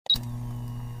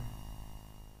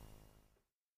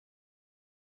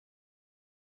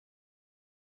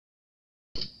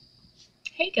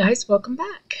Hey guys, welcome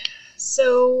back.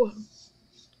 So,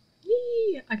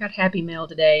 I got Happy Mail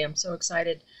today. I'm so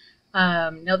excited.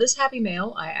 Now this Happy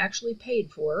Mail I actually paid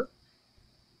for.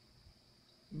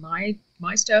 My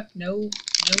stuff, no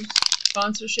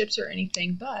sponsorships or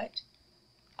anything, but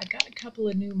I got a couple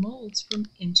of new molds from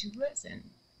Into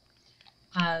Resin.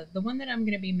 The one that I'm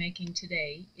going to be making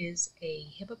today is a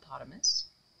hippopotamus,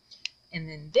 and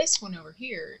then this one over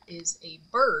here is a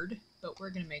bird, but we're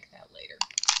going to make that later.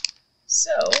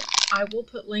 So I will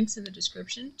put links in the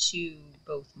description to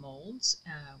both molds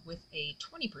with a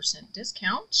 20%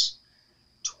 discount.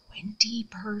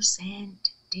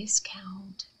 20%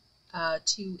 discount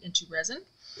to Into Resin.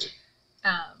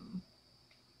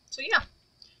 So yeah.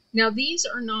 Now these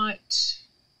are not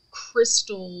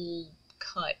crystal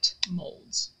cut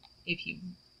molds, if you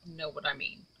know what I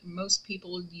mean. Most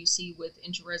people you see with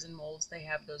Into Resin molds, they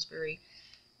have those very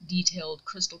detailed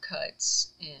crystal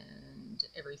cuts and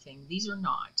everything. These are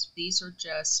not. These are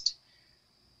just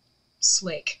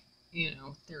slick,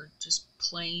 they're just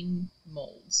plain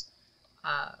molds.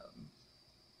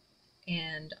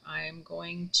 And I'm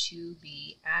going to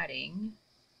be adding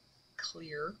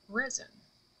clear resin.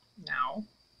 Now,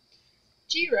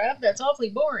 gee, Rev, that's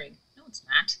awfully boring. No, it's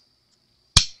not.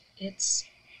 It's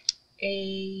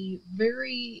a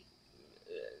very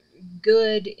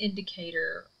good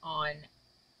indicator on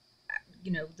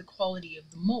the quality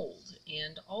of the mold,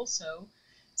 and also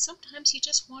sometimes you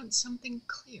just want something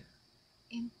clear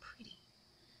and pretty,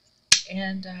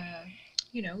 and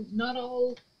not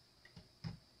all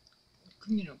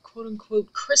quote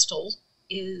unquote crystal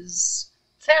is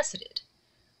faceted.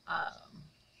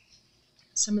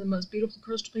 Some of the most beautiful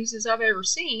crystal pieces I've ever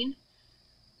seen,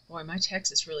 boy, my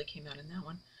Texas really came out in that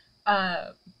one.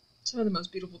 Some of the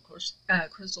most beautiful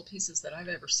crystal pieces that I've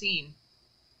ever seen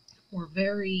were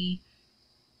very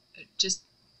just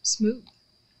smooth.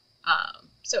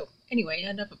 So anyway,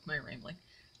 enough of my rambling.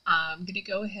 I'm going to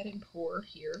go ahead and pour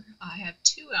here. I have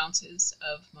 2 ounces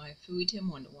of my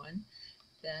Fuitim 1-to-1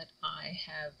 that I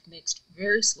have mixed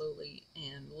very slowly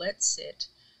and let sit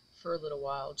for a little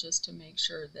while just to make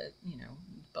sure that,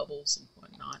 bubbles and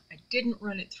whatnot. I didn't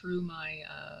run it through my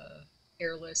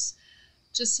airless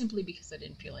just simply because I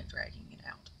didn't feel like dragging it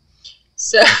out.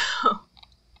 So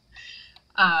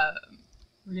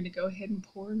we're going to go ahead and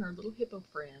pour in our little hippo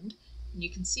friend. And you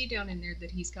can see down in there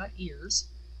that he's got ears.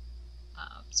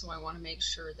 So I want to make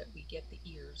sure that we get the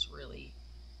ears really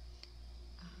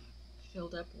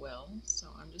filled up well. So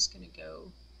I'm just going to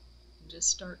go and just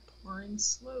start pouring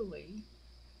slowly,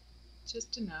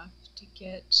 just enough to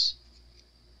get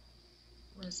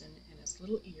resin in his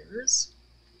little ears.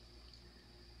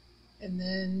 And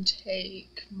then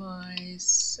take my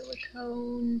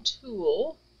silicone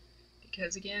tool,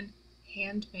 because again,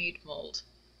 handmade mold.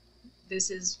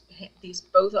 These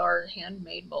both are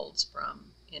handmade molds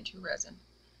from Into Resin.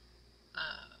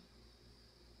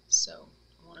 So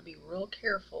I want to be real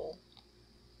careful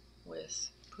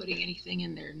with putting anything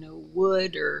in there. No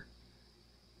wood or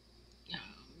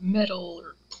metal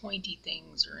or pointy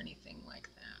things or anything like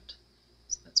that.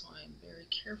 So that's why I'm very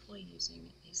carefully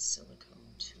using a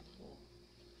silicone tool.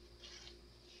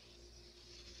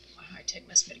 My high-tech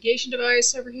mist mitigation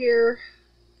device over here.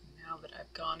 Now that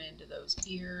I've gone into those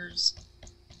ears,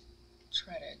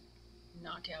 try to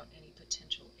knock out any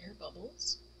potential air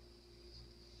bubbles.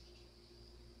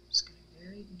 I'm just going to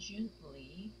very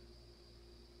gently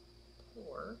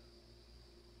pour.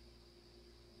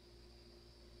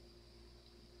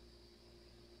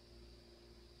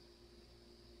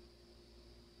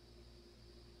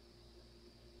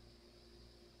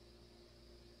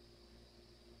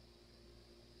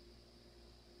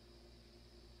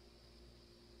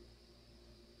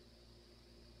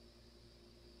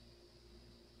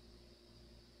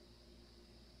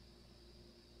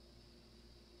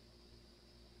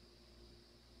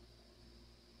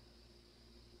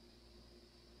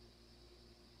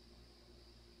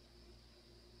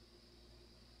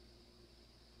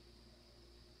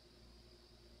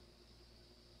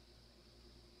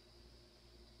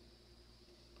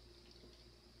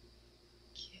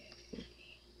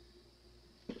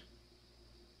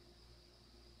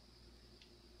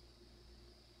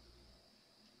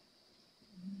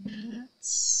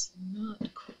 That's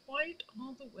not quite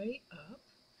all the way up.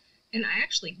 And I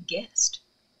actually guessed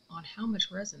on how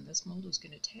much resin this mold was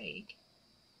going to take.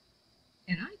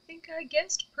 And I think I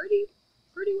guessed pretty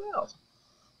well.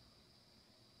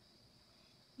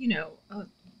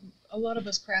 A lot of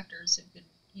us crafters have been,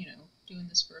 doing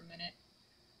this for a minute.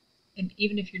 And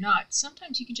even if you're not,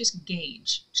 sometimes you can just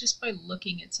gauge just by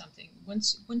looking at something.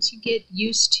 Once you get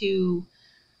used to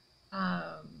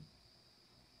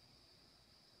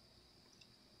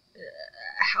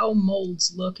how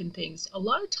molds look and things, a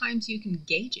lot of times you can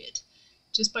gauge it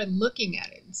just by looking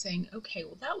at it and saying, okay,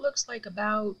 well, that looks like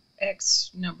about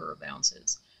X number of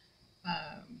ounces.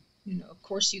 You know, of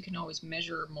course, you can always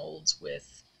measure molds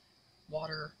with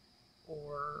water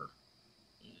or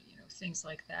you know, things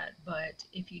like that. But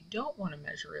if you don't want to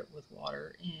measure it with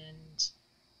water and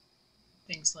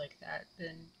things like that,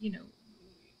 then, you know,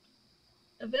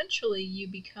 eventually you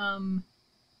become,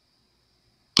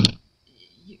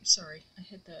 sorry, I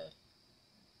hit the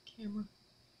camera.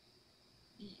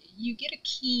 You get a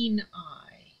keen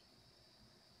eye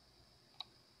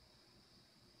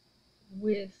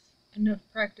with enough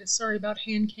practice. Sorry about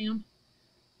hand cam.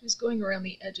 Just going around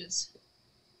the edges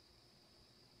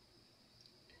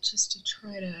just to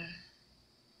try to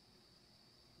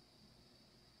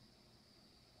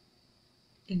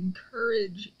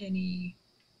encourage any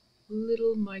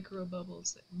little micro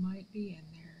bubbles that might be in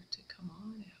there to come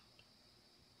on out.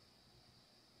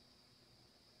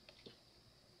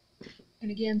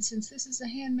 And again, since this is a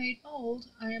handmade mold,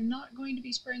 I am not going to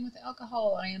be spraying with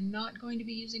alcohol. I am not going to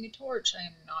be using a torch. I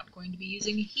am not going to be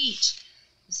using a heat.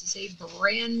 This is a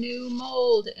brand new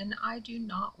mold, and I do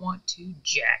not want to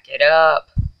jack it up.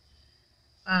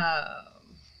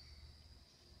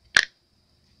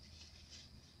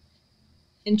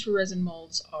 Interresin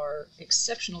molds are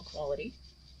exceptional quality,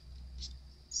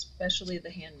 especially the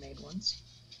handmade ones.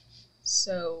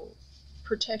 So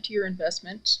protect your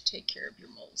investment, take care of your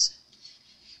molds.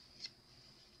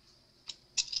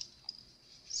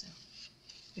 So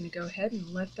I'm going to go ahead and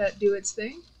let that do its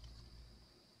thing.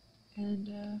 And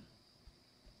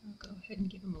I'll go ahead and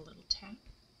give them a little tap.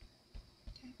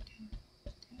 Tap, tap,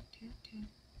 tap, tap, tap.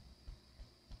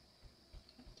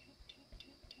 Tap, tap, tap,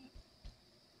 tap, tap.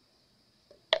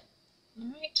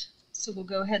 Alright, so we'll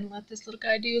go ahead and let this little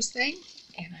guy do his thing,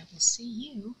 and I will see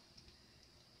you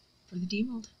for the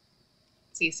demold.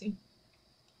 See you soon.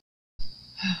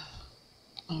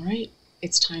 Alright,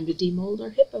 it's time to demold our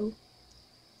hippo.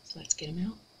 So let's get him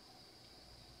out.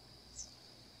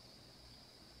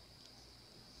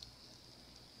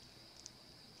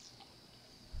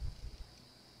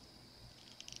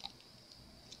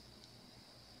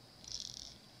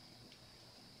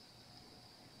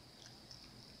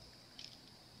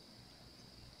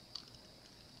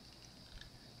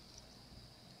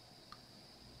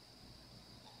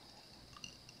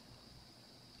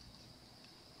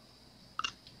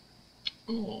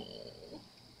 Oh,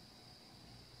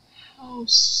 how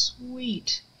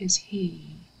sweet is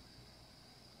he?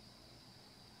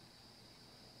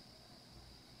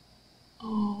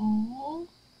 Oh,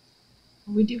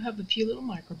 we do have a few little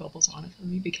micro bubbles on it for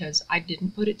me because I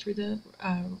didn't put it through the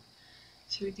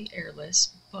airless,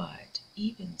 but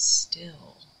even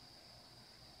still,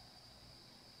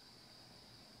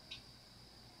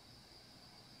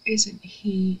 isn't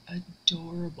he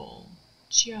adorable?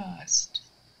 Just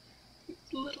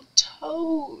little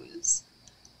toes.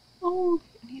 Oh,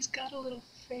 and he's got a little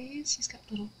face. He's got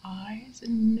little eyes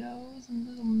and nose and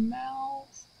little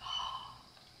mouth.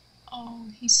 Oh,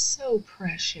 he's so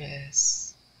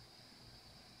precious.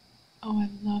 Oh, I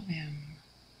love him.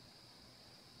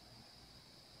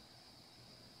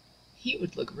 He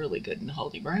would look really good in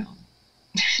Holly Brown.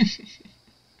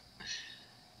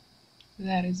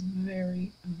 That is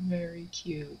very, very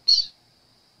cute.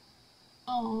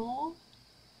 Oh.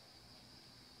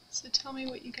 So tell me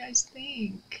what you guys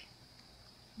think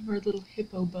of our little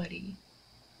hippo buddy.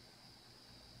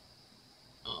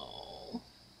 Oh,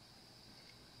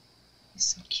 he's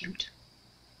so cute.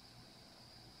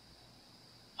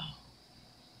 Oh,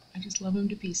 I just love him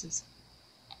to pieces.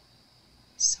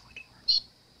 He's so adorable.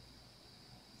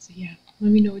 So yeah,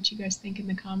 let me know what you guys think in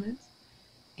the comments.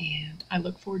 And I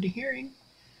look forward to hearing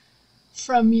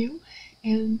from you.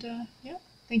 And yeah,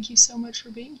 thank you so much for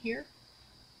being here.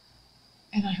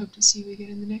 And I hope to see you again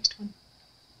in the next one.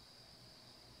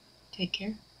 Take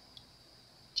care.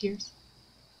 Cheers.